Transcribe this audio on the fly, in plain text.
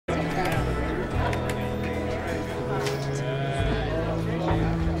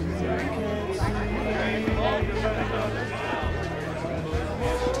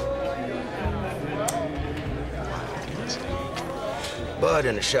blood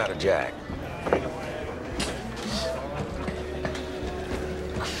and a shot of Jack.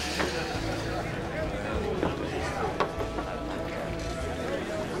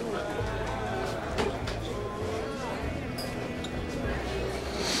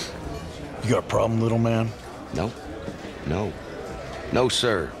 You got a problem, little man? No. No. No,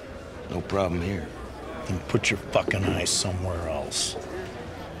 sir. No problem here. Then put your fucking eyes somewhere else.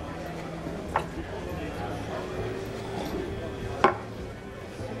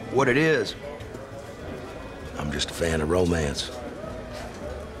 What it is, I'm just a fan of romance.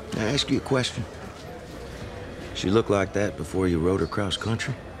 Can I ask you a question? She looked like that before you rode her cross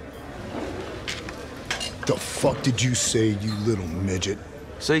country? The fuck did you say, you little midget?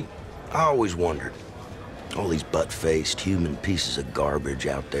 See, I always wondered. All these butt-faced human pieces of garbage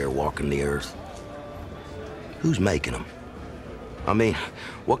out there walking the earth. Who's making them? I mean,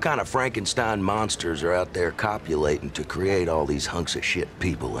 what kind of Frankenstein monsters are out there copulating to create all these hunks of shit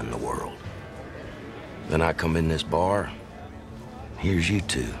people in the world? Then I come in this bar, here's you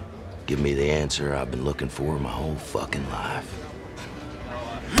two. Give me the answer I've been looking for my whole fucking life.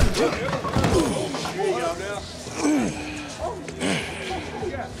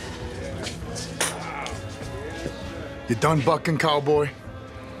 You done bucking, cowboy?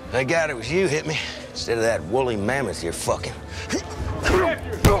 Thank God it was you hit me, instead of that woolly mammoth you're fucking.